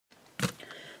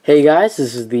Hey guys,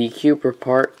 this is the Cuber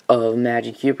part of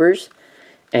Magic Cubers,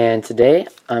 and today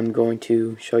I'm going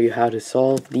to show you how to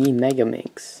solve the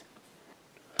Megaminx.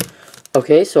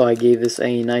 Okay, so I gave this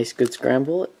a nice good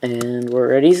scramble, and we're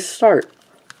ready to start.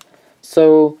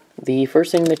 So, the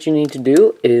first thing that you need to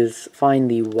do is find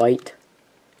the white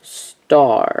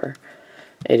star.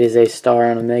 It is a star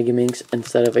on a Megaminx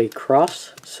instead of a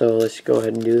cross, so let's go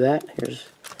ahead and do that. Here's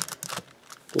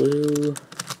blue.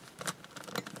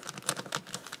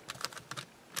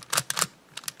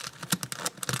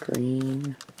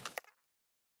 Green.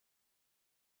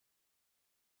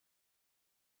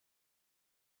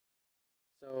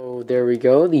 So there we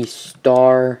go, the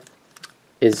star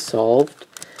is solved.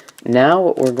 Now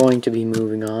what we're going to be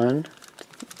moving on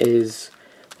is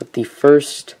with the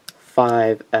first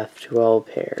 5 F2L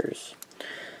pairs.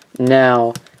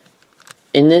 Now,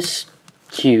 in this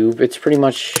cube, it's pretty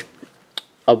much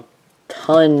a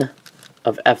ton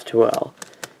of F2L.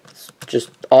 It's just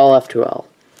all F2L.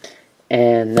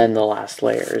 And then the last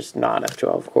layer is not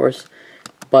F2L, of course.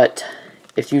 But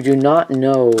if you do not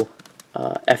know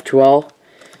F2L,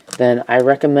 then I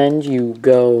recommend you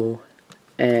go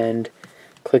and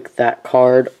click that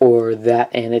card or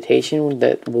that annotation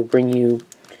that will bring you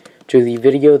to the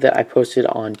video that I posted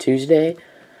on Tuesday,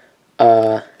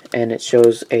 and it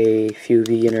shows a few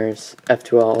beginners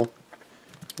F2L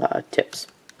tips.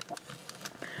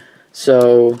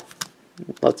 So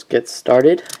let's get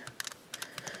started.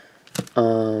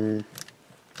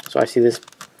 So I see this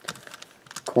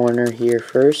corner here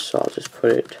first, so I'll just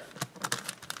put it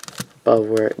above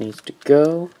where it needs to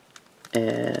go,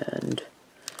 and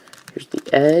here's the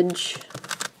edge.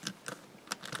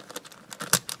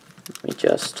 Let me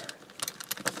just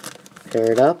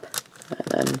pair it up, and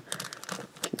then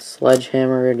you can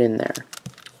sledgehammer it in there.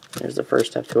 There's the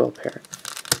first F2L pair.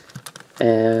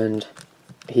 And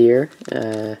here,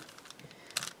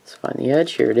 let's find the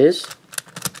edge. Here it is.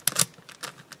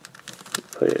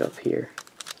 Put it up here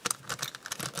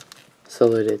so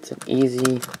that it's an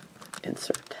easy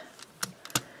insert.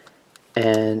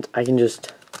 And I can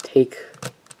just take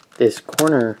this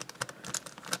corner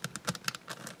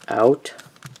out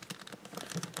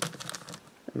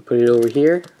and put it over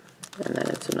here, and then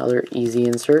it's another easy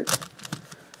insert.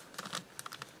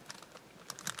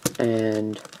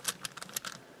 And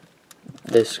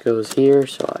this goes here,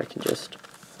 so I can just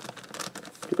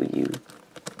do U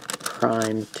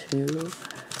prime 2.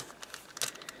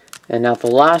 And now the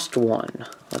last one,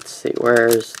 let's see,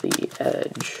 where's the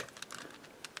edge?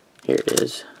 Here it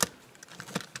is.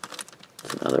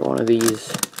 It's another one of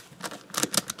these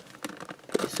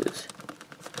pieces.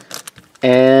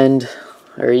 And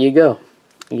there you go.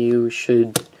 You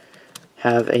should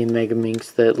have a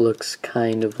Megaminx that looks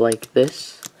kind of like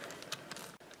this.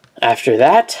 After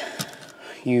that,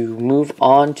 you move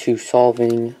on to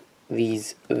solving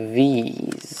these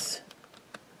V's,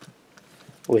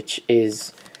 which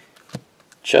is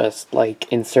just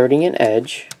like inserting an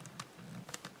edge,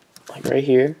 like right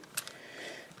here,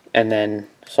 and then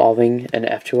solving an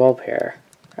F2L pair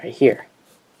right here.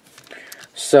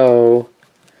 So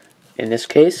in this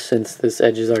case, since this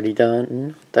edge is already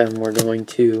done, then we're going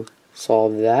to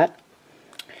solve that.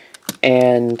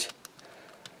 And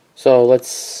so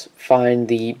let's find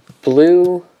the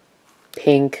blue,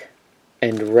 pink,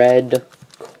 and red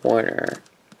corner.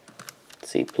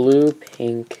 Let's see, blue,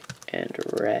 pink, and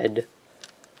red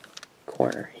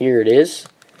corner. Here it is.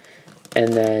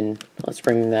 And then let's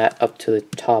bring that up to the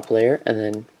top layer, and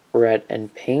then red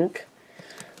and pink.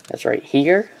 That's right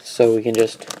here, so we can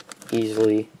just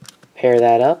easily pair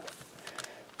that up.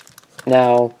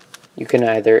 Now you can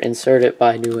either insert it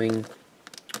by doing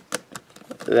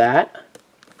that,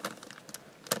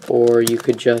 or you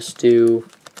could just do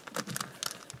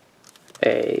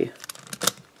a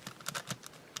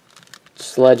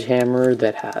sledgehammer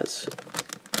that has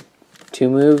 2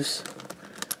 moves,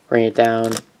 bring it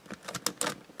down,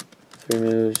 3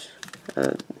 moves,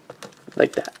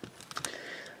 like that.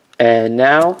 And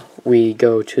now we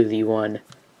go to the one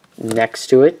next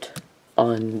to it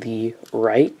on the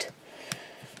right.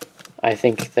 I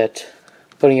think that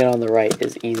putting it on the right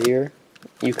is easier.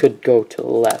 You could go to the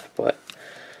left, but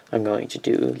I'm going to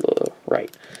do the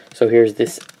right. So here's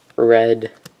this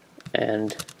red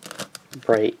and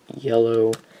bright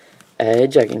yellow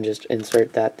edge. I can just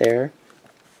insert that there.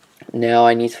 Now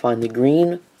I need to find the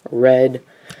green, red,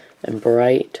 and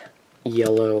bright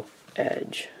yellow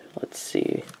edge. Let's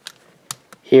see.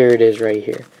 Here it is right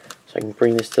here. So I can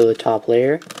bring this to the top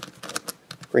layer,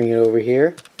 bring it over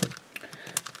here,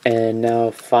 and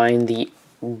now find the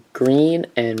green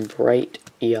and bright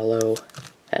yellow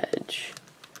edge.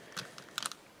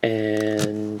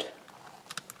 And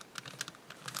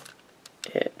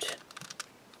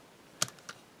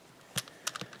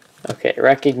Okay,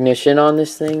 recognition on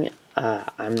this thing,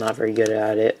 I'm not very good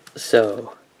at it,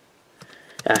 so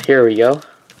here we go.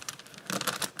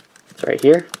 It's right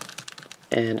here,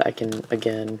 and I can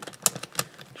again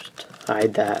just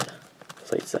hide that,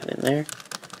 place that in there.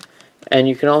 And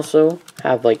you can also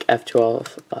have like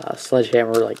F2L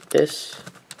sledgehammer like this,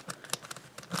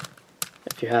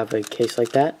 if you have a case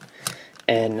like that.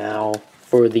 And now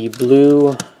for the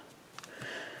blue,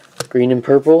 green, and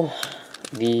purple,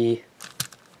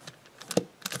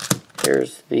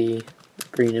 here's the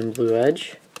green and blue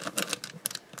edge,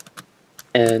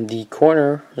 and the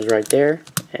corner is right there,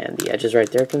 and the edge is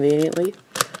right there conveniently.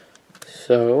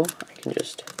 So I can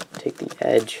just take the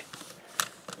edge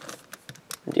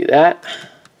and do that,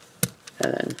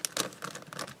 and then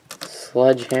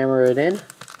sledgehammer it in.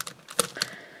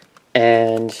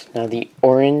 And now the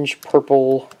orange,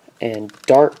 purple, and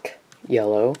dark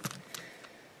yellow.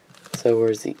 So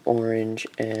where's the orange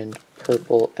and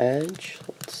purple edge?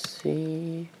 Let's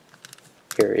see.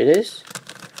 Here it is.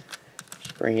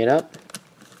 Just bring it up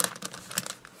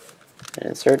and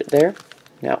insert it there.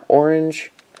 Now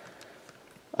orange,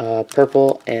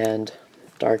 purple, and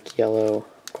dark yellow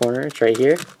corner. It's right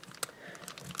here.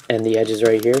 And the edge is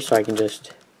right here, so I can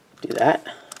just do that.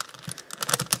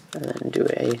 And then do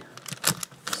a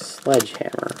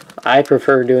sledgehammer. I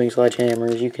prefer doing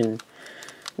sledgehammers. You can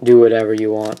do whatever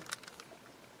you want.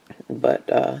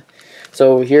 But,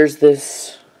 so here's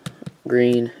this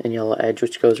green and yellow edge,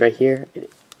 which goes right here.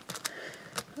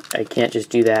 I can't just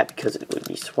do that because it would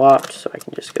be swapped, so I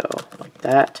can just go like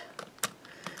that.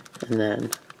 And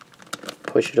then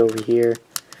push it over here,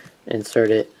 insert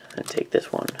it, and take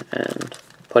this one and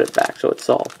put it back so it's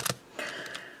solved.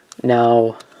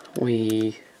 Now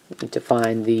we need to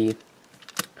find the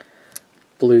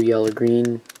blue, yellow,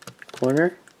 green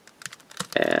corner,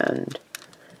 and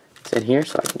it's in here,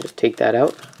 so I can just take that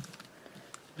out.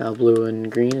 Now blue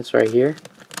and green, it's right here.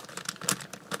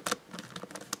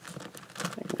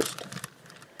 I can just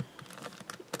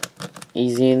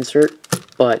easy insert,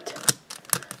 but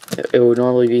it would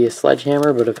normally be a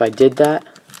sledgehammer, but if I did that,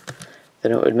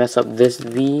 then it would mess up this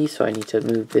V, so I need to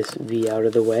move this V out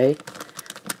of the way,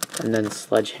 and then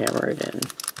sledgehammer it in.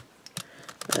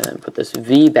 And put this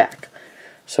V back.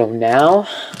 So now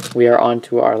we are on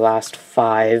to our last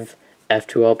 5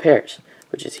 F2L pairs,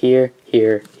 which is here,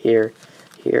 here, here,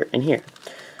 here, and here.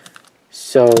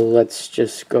 So let's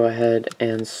just go ahead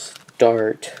and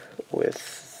start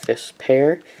with this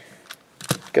pair.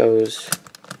 Goes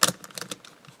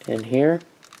in here.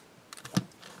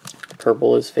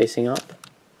 Purple is facing up.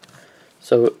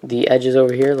 So the edge is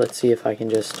over here. Let's see if I can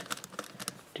just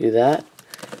do that.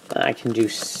 I can do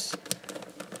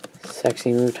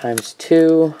sexy move times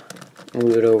 2,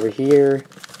 move it over here,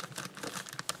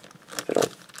 it'll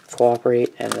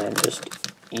cooperate, and then just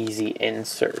easy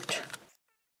insert.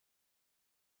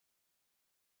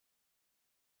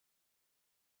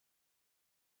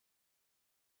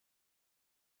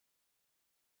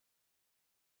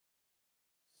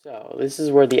 So this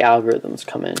is where the algorithms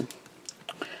come in.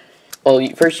 Well,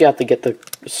 first you have to get the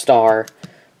star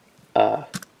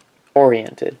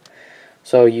oriented.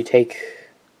 So you take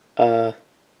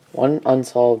one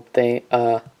unsolved thing,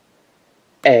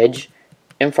 edge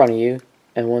in front of you,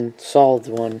 and one solved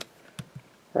one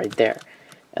right there.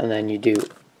 And then you do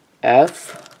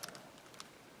F,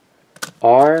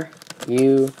 R,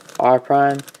 U, R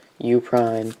prime, U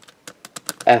prime,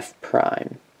 F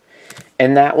prime.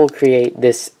 And that will create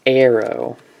this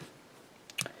arrow.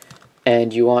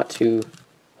 And you want to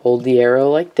hold the arrow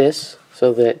like this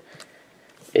so that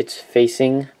it's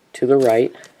facing to the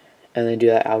right, and then do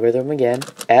that algorithm again.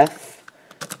 F,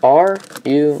 R,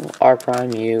 U, R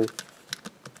prime, U,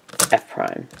 F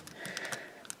prime.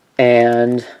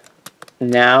 And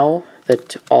now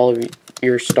that all of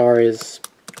your star is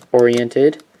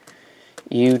oriented,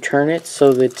 you turn it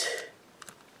so that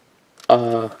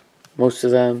most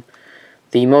of them,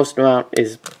 the most amount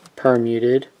is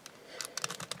permuted.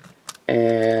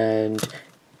 And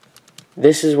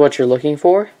this is what you're looking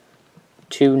for.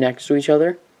 2 next to each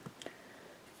other,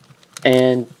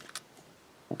 and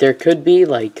there could be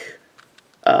like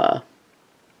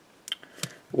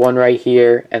one right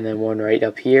here and then one right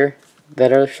up here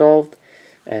that are solved,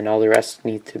 and all the rest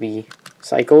need to be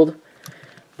cycled.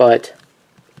 But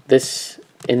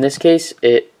in this case,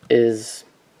 it is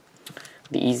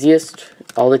the easiest.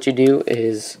 All that you do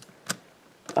is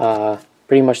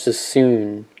pretty much the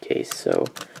soon case. So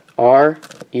R,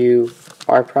 U,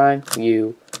 R prime,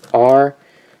 U, R,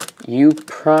 U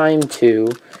prime 2.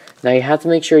 Now you have to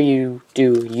make sure you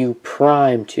do U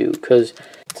prime 2, because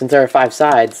since there are 5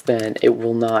 sides, then it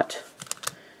will not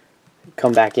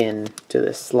come back in to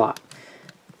this slot.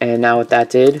 And now what that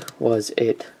did was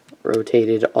it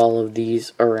rotated all of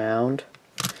these around.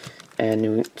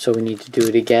 And so we need to do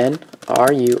it again.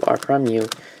 RU, R prime U,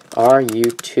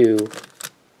 RU2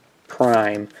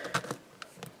 prime,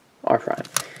 R prime.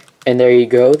 And there you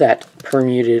go, that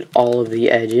permuted all of the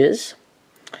edges.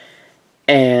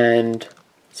 And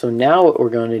so now what we're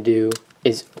going to do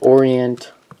is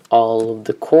orient all of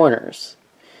the corners.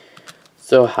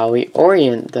 So how we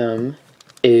orient them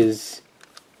is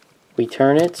we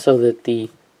turn it so that the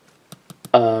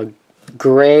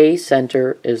gray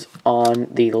center is on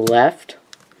the left,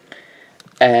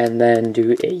 and then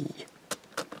do a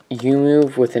U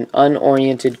move with an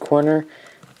unoriented corner,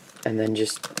 and then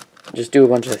just do a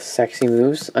bunch of sexy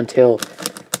moves until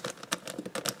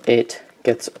it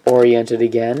gets oriented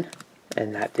again,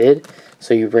 and that did.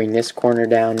 So you bring this corner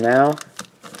down now,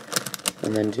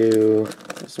 and then do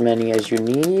as many as you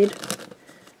need.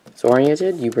 It's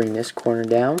oriented. You bring this corner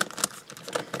down,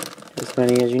 as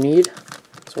many as you need.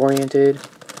 It's oriented,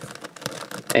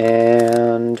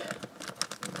 and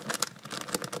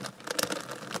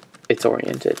it's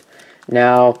oriented.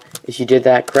 Now, if you did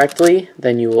that correctly,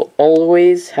 then you will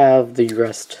always have the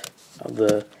rest of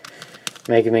the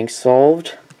Megaminx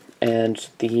solved, and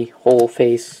the whole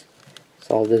face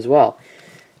solved as well.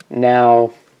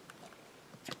 Now,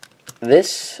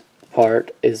 this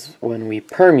part is when we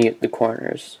permute the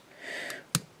corners.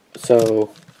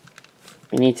 So,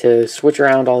 we need to switch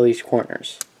around all these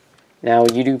corners. Now,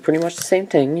 you do pretty much the same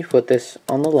thing. You put this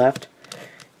on the left.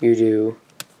 You do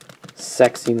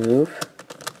sexy move.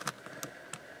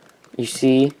 You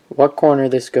see what corner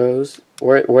this goes,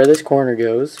 where this corner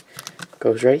goes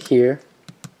right here.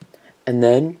 And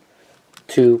then,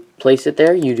 to place it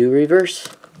there, you do reverse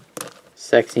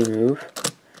sexy move.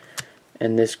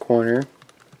 And this corner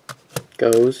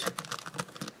goes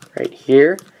right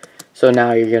here. So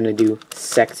now you're going to do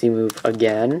sexy move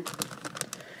again.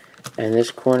 And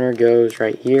this corner goes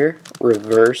right here.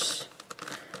 Reverse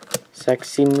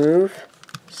sexy move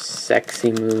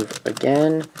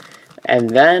again, and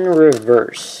then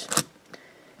reverse.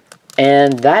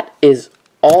 And that is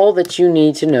all that you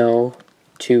need to know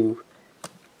to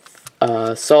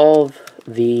solve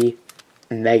the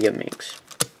Megaminx.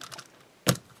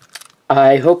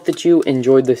 I hope that you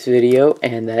enjoyed this video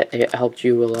and that it helped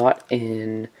you a lot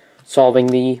in solving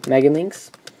the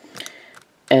Megaminx.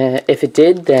 If it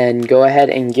did, then go ahead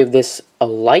and give this a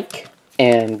like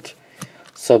and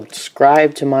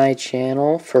subscribe to my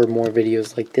channel for more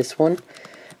videos like this one.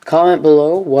 Comment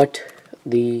below what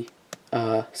the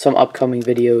some upcoming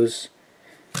videos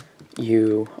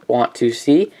you want to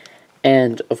see,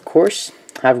 and of course,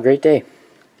 have a great day.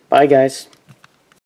 Bye guys.